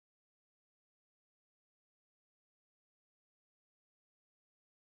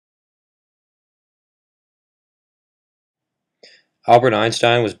Albert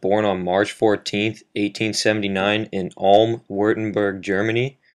Einstein was born on March 14th, 1879 in Ulm, Württemberg,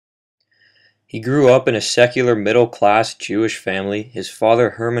 Germany. He grew up in a secular middle-class Jewish family. His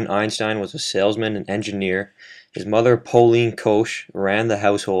father Hermann Einstein was a salesman and engineer. His mother Pauline Koch ran the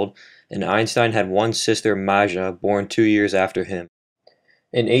household, and Einstein had one sister Maja, born 2 years after him.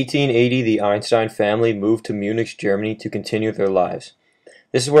 In 1880, the Einstein family moved to Munich, Germany to continue their lives.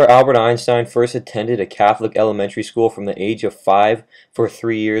 This is where Albert Einstein first attended a Catholic elementary school from the age of 5 for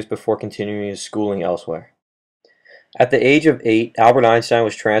 3 years before continuing his schooling elsewhere. At the age of 8, Albert Einstein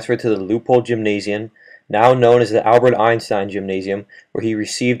was transferred to the Leupold Gymnasium, now known as the Albert Einstein Gymnasium, where he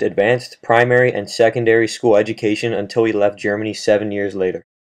received advanced primary and secondary school education until he left Germany 7 years later.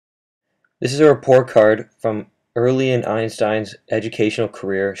 This is a report card from early in Einstein's educational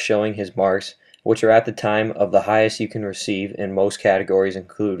career showing his marks, which are at the time of the highest you can receive in most categories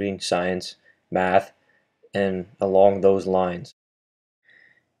including science, math, and along those lines.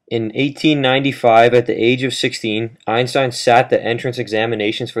 In 1895, at the age of 16, Einstein sat the entrance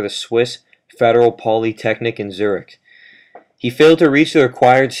examinations for the Swiss Federal Polytechnic in Zurich. He failed to reach the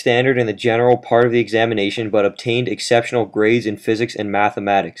required standard in the general part of the examination but obtained exceptional grades in physics and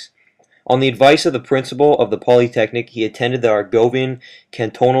mathematics. On the advice of the principal of the Polytechnic, he attended the Argovian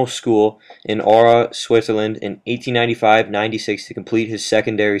Cantonal School in Aura, Switzerland in 1895-96 to complete his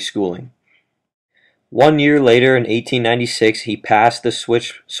secondary schooling. 1 year later, in 1896, he passed the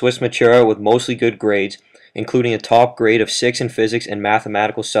Swiss Matura with mostly good grades, including a top grade of 6 in physics and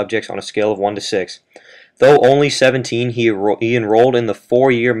mathematical subjects on a scale of 1 to 6. Though only 17, he enrolled in the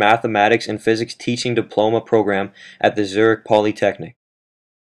 4-year mathematics and physics teaching diploma program at the Zurich Polytechnic.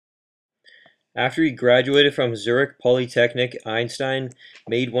 After he graduated from Zurich Polytechnic, Einstein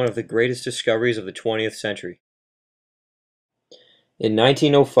made one of the greatest discoveries of the 20th century. In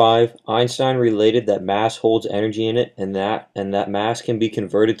 1905, Einstein related that mass holds energy in it and that mass can be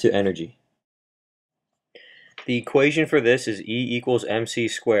converted to energy. The equation for this is E equals mc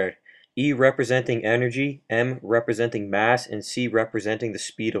squared, E representing energy, m representing mass, and c representing the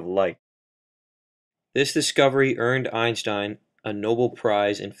speed of light. This discovery earned Einstein a Nobel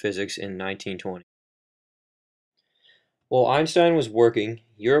Prize in Physics in 1920. While Einstein was working,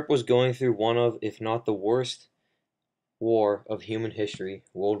 Europe was going through one of, if not the worst, war of human history,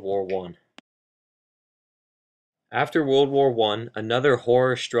 World War I. After World War I, another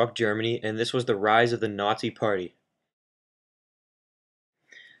horror struck Germany, and this was the rise of the Nazi Party.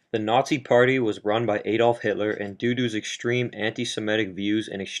 The Nazi Party was run by Adolf Hitler, and due to his extreme anti-Semitic views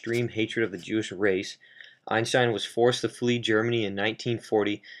and extreme hatred of the Jewish race, Einstein was forced to flee Germany in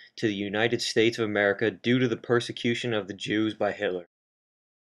 1940 to the United States of America due to the persecution of the Jews by Hitler.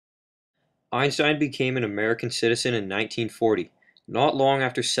 Einstein became an American citizen in 1940. Not long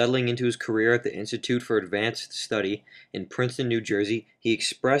after settling into his career at the Institute for Advanced Study in Princeton, New Jersey, he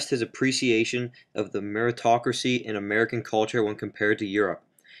expressed his appreciation of the meritocracy in American culture when compared to Europe.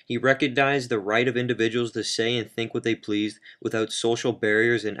 He recognized the right of individuals to say and think what they pleased without social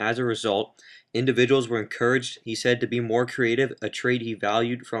barriers, and as a result, individuals were encouraged, he said, to be more creative, a trait he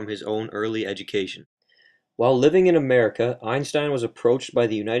valued from his own early education. While living in America, Einstein was approached by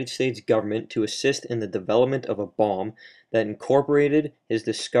the United States government to assist in the development of a bomb that incorporated his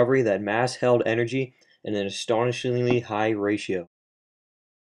discovery that mass held energy in an astonishingly high ratio.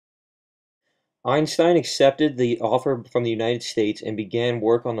 Einstein accepted the offer from the United States and began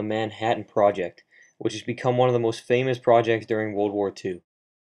work on the Manhattan Project, which has become one of the most famous projects during World War II.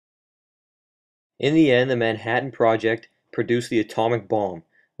 In the end, the Manhattan Project produced the atomic bomb,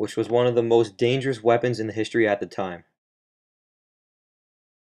 which was one of the most dangerous weapons in history at the time.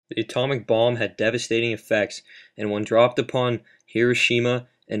 The atomic bomb had devastating effects, and when dropped upon Hiroshima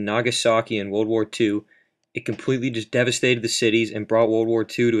and Nagasaki in World War II, it completely devastated the cities and brought World War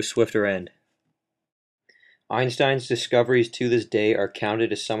II to a swifter end. Einstein's discoveries to this day are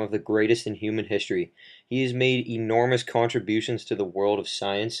counted as some of the greatest in human history. He has made enormous contributions to the world of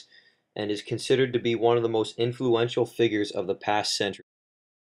science and is considered to be one of the most influential figures of the past century.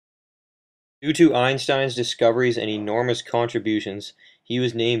 Due to Einstein's discoveries and enormous contributions, he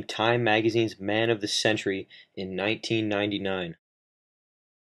was named Time magazine's Man of the Century in 1999.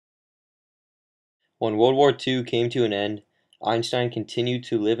 When World War II came to an end, Einstein continued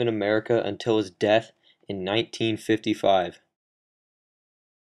to live in America until his death in 1955.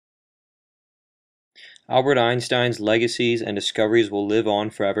 Albert Einstein's legacies and discoveries will live on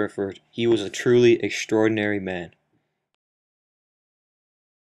forever, for he was a truly extraordinary man.